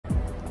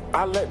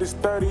I let this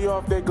 30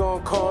 off, they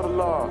gon' call the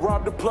law.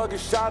 Rob the plug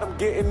and shot, I'm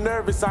getting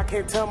nervous, I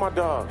can't tell my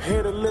dog.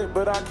 Hit a lick,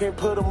 but I can't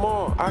put him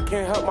on, I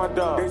can't help my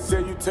dog. They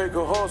say you take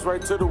a horse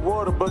right to the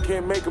water, but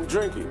can't make him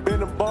drink it.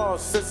 Been a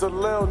boss since a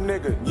little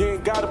nigga, you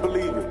ain't gotta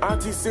believe it.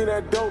 Auntie seen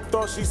that dope,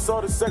 thought she saw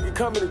the second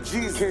coming of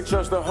Jesus. Can't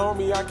trust the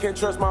homie, I can't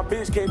trust my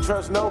bitch, can't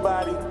trust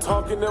nobody.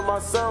 Talking to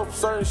myself,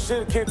 certain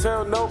shit, can't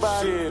tell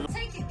nobody. Shit.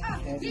 Take it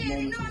up, yeah,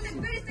 they know I'm the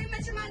greatest, they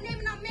mention my name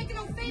and I'm making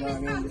them famous. You know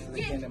what I mean? This is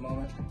the Candid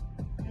moment.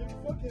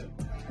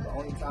 The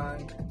only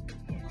time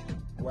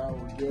where I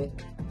will get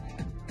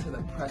to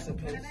the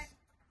precipice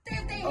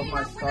of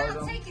my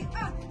stardom and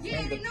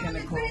the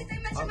pinnacle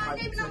of my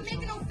potential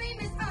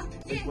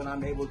is when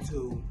I'm able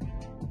to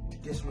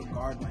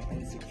disregard my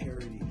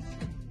insecurities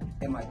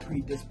and my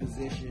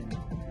predisposition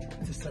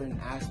to certain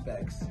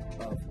aspects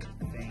of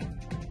fame.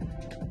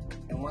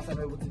 And once I'm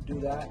able to do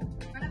that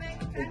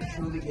and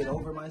truly get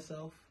over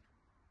myself,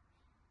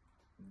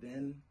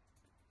 then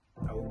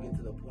I will get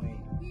to the point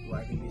where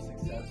I can be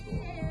successful.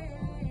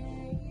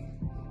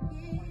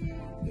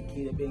 The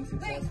key to being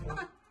successful,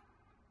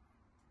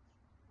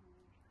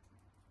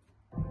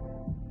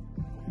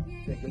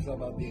 take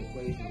yourself out the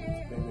equation.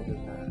 It's bigger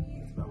than that.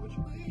 It's not what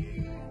you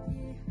create.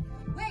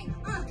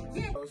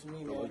 It's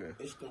me, man. Okay.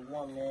 It's the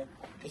one, man.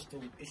 It's the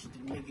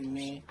nigga,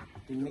 man.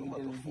 The nigga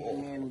that's here,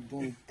 man, who's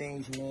doing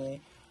things, man.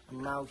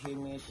 I'm out here,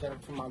 man. Shout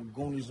out to my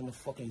goonies in the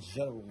fucking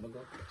general,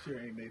 nigga. Sure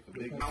ain't made for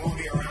big. I won't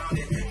be around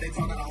it. They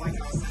talk, I don't like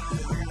it, I sound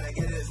it. We're gonna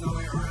get it, there's no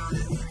way around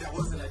it. That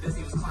wasn't a diss,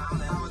 he was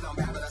clowning. I was on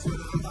bad, but that's what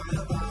I'm talking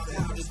about.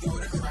 I'll just go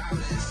to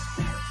crowded.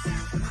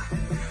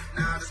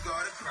 Now I'll just go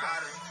to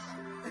crowded.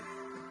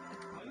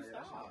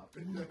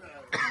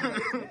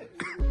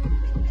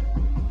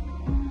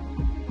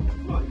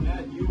 Fuck,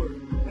 Matt, you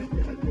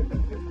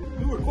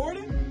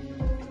recording?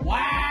 Wow!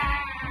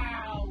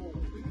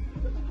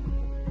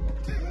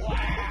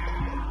 Wow!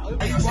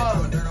 Hey,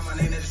 whoa. Dirt on my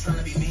name, they're just trying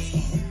to be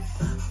me.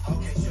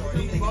 Okay, sure.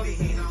 He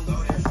don't go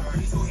there,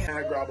 sure.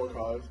 I grab a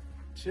cause.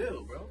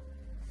 Chill, bro.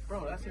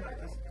 Bro, that's not.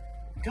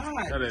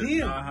 God that is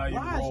damn. Not how you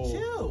roll.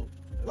 Chill.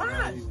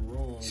 Raj,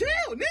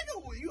 chill,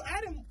 nigga. You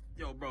adding.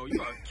 Yo, bro, you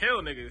gonna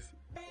kill niggas.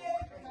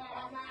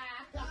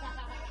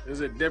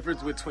 There's a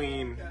difference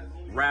between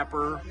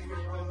rapper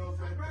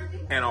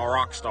and a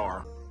rock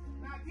star.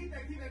 Keep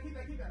that.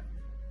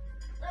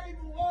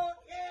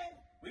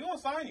 We gonna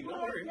sign you.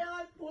 Don't worry.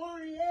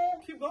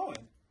 Keep going.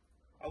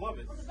 I love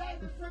it.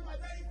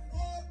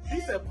 He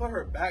said, "Put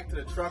her back to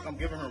the truck. I'm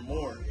giving her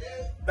more."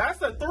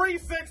 That's a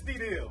 360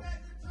 deal.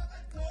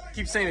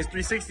 Keep saying it's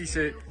 360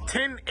 shit.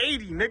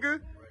 1080,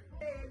 nigga.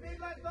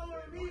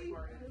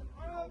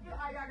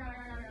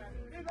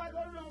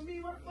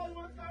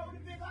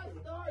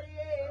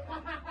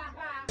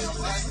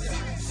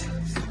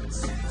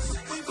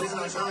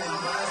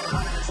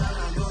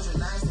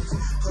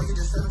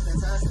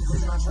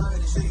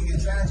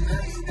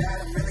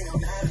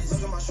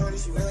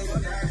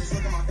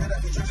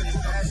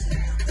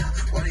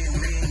 What do you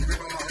mean?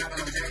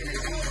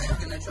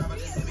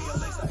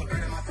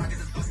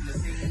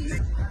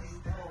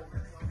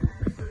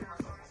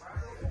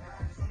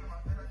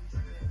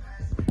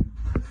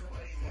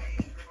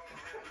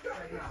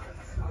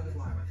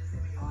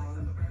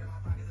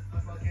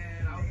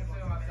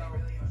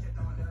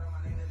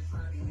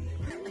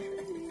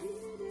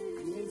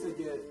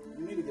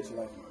 You need to get your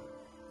life in order.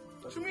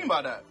 What you mean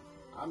by that?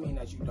 I mean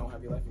that you don't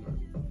have your life in order.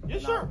 You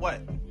sure?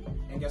 What?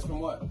 And guess from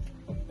what?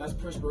 That's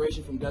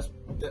perspiration from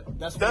Desperation.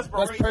 That's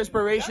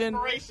perspiration.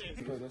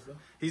 Desperation.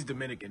 He's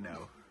Dominican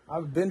now.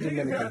 I've been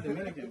Dominican.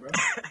 Dominican, bro.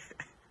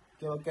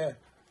 Okay.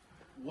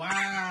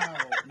 Wow.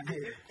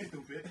 Yeah.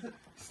 Stupid.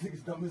 This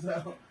nigga's dumb as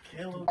hell.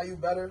 Kill him. Are you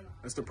better?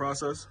 That's the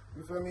process.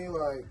 You feel me?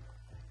 Like,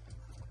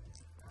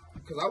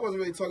 because I wasn't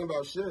really talking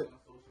about shit.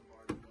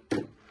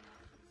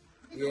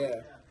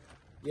 Yeah.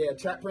 Yeah,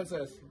 Trap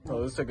Princess. Oh,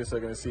 let's take a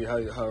second and see how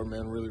a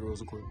man really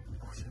rolls a quick.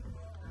 Oh, shit.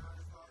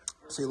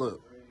 See,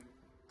 look.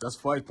 That's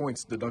 5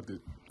 points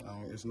deducted.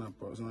 It's not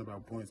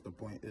about points. The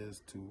point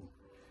is to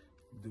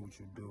do what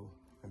you do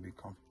and be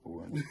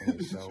comfortable in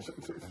yourself.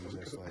 And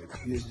just like,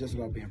 it's just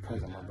about being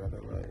present, my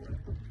brother. Like,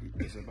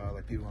 it's about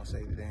like people gonna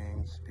say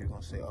things, people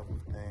gonna say other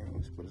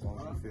things, but as long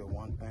as you feel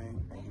one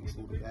thing and you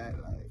true to that,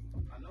 like,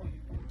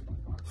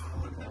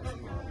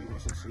 you gonna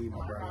succeed,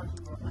 my brother.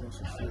 You gonna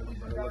succeed,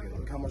 my brother.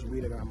 Look how much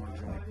weed I got in my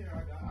joint.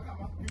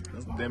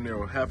 That's damn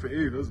near half an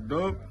eight. That's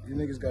dub. You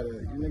niggas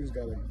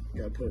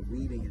gotta put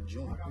weed in your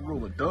joint. You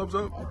rolling dubs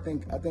up? I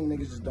think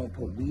niggas just don't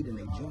put weed in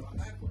their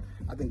joints.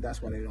 I think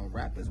that's why they don't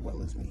rap as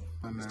well as me.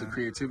 It's the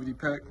creativity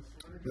pack.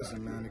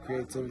 Listen, man, the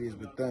creativity is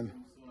within.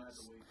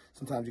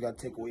 Sometimes you gotta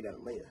take away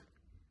that layer.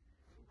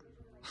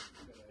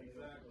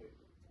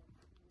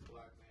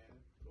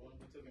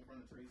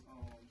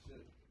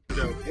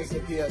 It's a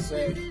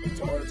PSA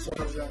to all the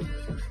children.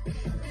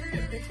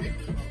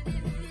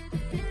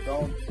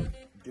 Don't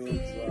do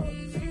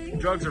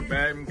drugs. Drugs are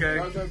bad, okay?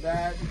 Drugs are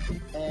bad,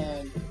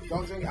 and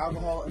don't drink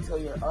alcohol until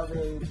you're of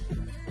age.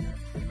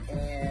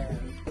 And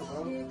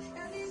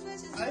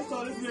I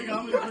saw this nigga,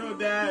 I'm his real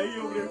dad. He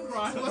over there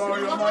crying.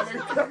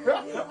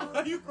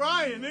 Are you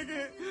crying,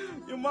 nigga?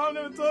 Your mom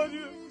never told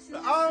you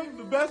that I'm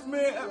the best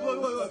man.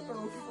 Look.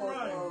 Keep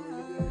crying.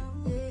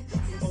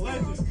 I'm a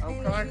legend.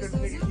 I'm crying because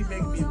nigga keep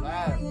making me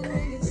laugh, bro.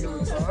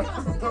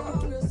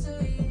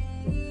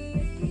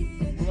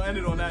 We'll end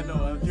it on that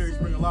note. Jerry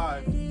Springer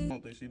Live. I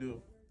don't think she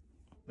do.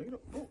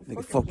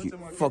 Nigga, fuck you.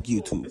 Fuck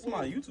YouTube. This is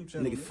my YouTube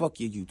channel. Nigga, fuck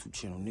your YouTube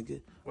channel,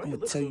 nigga. Why I'm your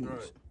gonna lips tell so you dry?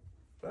 this.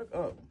 Back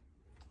up.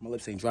 My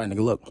lips ain't dry, nigga.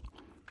 Look.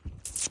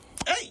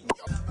 Hey!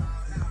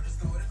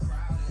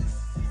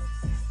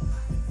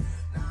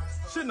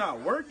 Shit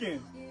not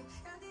working.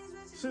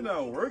 Shit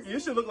not working.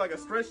 This shit look like a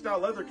stretched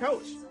out leather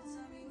couch.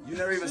 You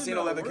never even seen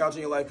a leather couch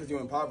in your life because you're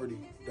in poverty,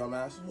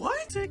 dumbass.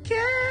 What? To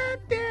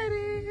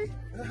Candid.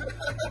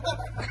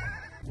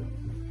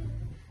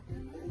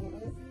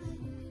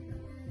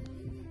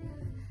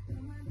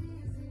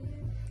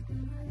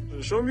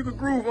 Show him you can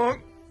groove,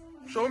 Unc.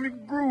 Show him you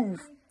can groove.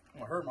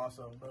 I'm gonna hurt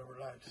myself, but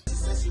relax. She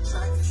said she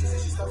tried it, she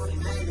said she still really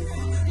made it.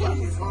 Yeah,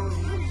 we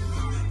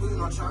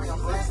gonna try, I'm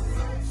blasting.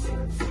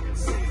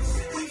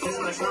 He's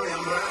gonna try,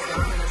 I'm blasting.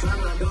 I'm gonna try,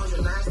 I'm doing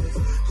gymnastics.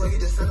 Play you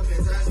just sound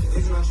fantastic.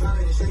 He's gonna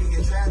try, this shit can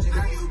get tragic.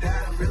 Now you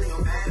bad, I'm really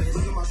on madness.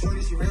 Look at my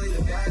shorty, she really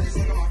the baddest.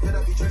 Look at my fit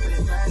up, he tripping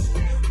in fashion.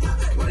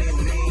 What do you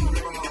mean? Look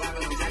at my life,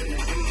 I'm taking it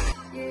deep.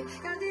 Yeah,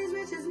 got these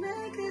bitches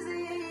mad cause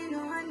they ain't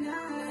on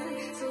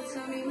night. So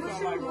tell me what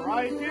you Like want.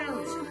 right here.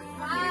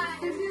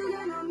 If you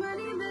got no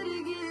money,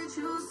 better get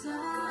you some.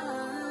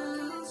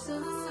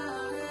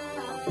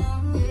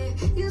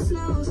 Yeah, you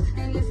snooze,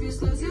 and if you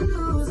snooze, you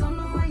lose. I'm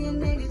the one your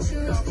nigga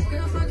choose.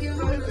 Girl, fuck your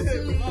whole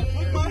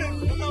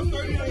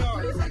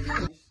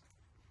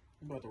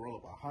I'm about to roll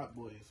up a hot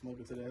boy and smoke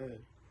it to the head.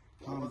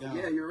 Calm down.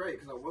 Yeah, you're right,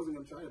 because I wasn't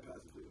going to try to pass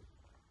it to you.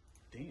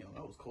 Damn,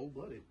 that was cold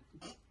blooded.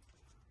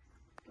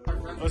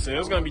 Listen, it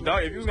was gonna be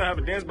if you was gonna have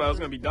a dance battle, it was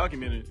gonna be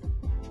documented.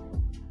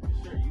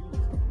 Sure, you.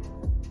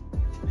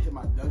 I hit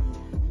my Dougie.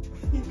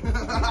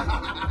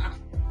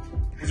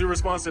 What's your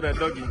response to that,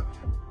 Dougie?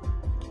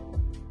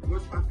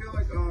 Which I feel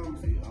like, I don't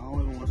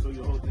even want to show you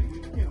the whole thing.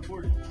 You can't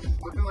afford it. I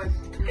feel like,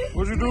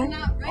 What'd you do?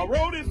 Not right. I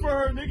wrote it for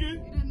her, nigga. You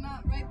did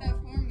not write that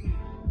for me.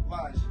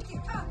 Lies.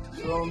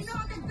 Shalom's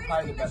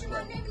probably the best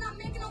rapper.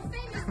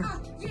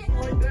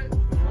 Like that.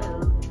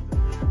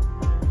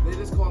 They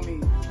just call me,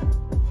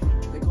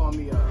 they call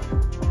me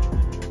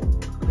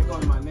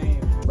my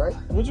name. Right?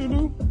 What'd you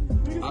do?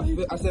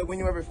 I said, when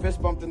you ever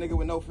fist bumped a nigga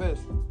with no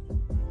fist?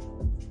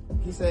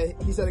 He said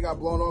it got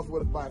blown off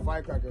by a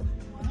firecracker.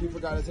 He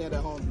forgot his hand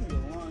at home.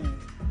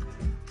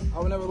 I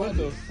would never let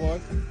this. Fuck.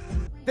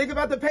 Think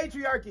about the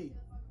patriarchy.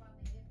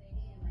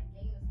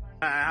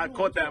 I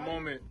caught that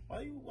moment.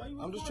 Why you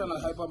I'm just trying to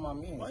hype up my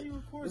mans. Why you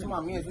recording? This is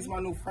my mans. This is my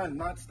new friend,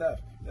 not Steph.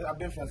 I've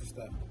been friends with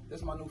Steph. This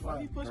is my new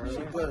friend. you pushing me? She's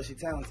good. She's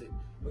talented.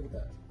 Look at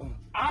that.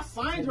 I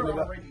signed her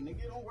already,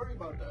 nigga. Don't worry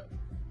about that.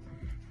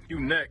 You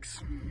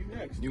next. You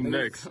next. You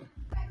next.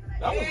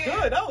 That was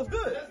good. That was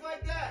good. Just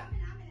like that.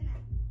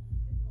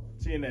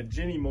 She in that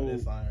Jenny mode.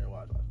 Sign her.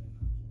 Watch.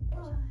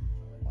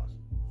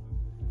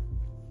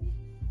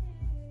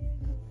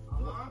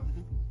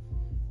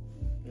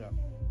 Yeah.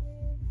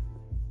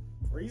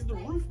 Raise the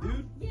roof,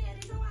 dude.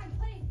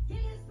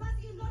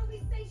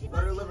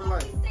 Let her live her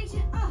life.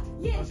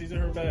 Oh, she's in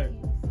her bag.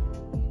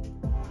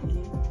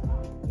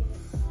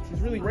 She's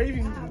really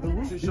raising the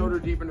roof. She's shoulder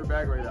deep in her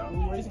bag right now.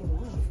 Raising the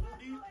roof.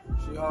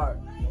 She hard.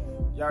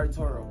 Yari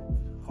Toro.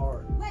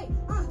 Hard. Wait,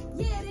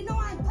 yeah, they know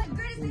I ain't play.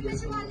 Greatest thing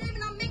mention my name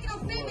and I'm making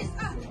them famous,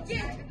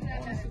 yeah.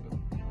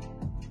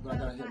 But I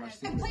gotta hit my And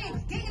sleeve.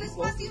 playing, gang in the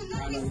spot, so you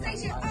know they say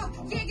shit,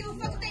 yeah, give a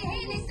fuck if they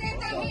hate, they say if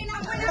they hate, I win,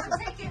 I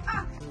take it,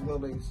 This is Lil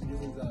Baby. This is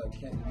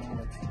Candid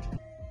moments.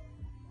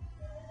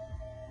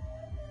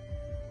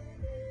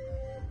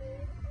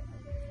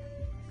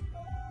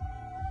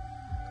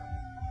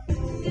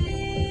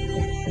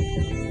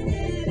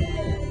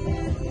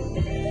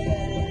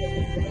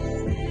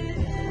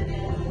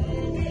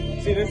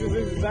 See, this is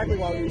exactly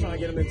why we were trying to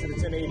get him into the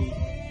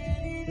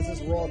 1080. This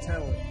is raw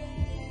talent.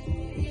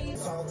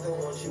 Talking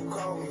what you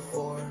call me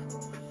for.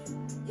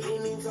 You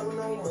need to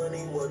know money,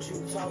 what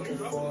you talking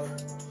for.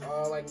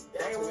 Like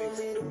They want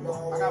me to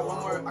ball. I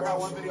got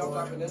one video I'm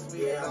dropping this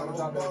week. Yeah, I'm I'm a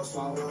dropping boss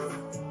tomorrow. one.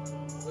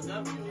 What's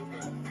up?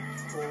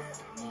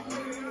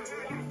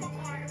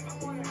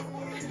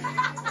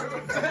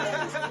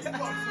 This is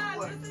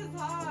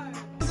hard.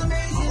 It's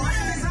amazing.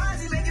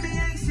 It's making me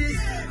anxious.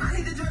 I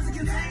need the drugs to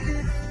contain this.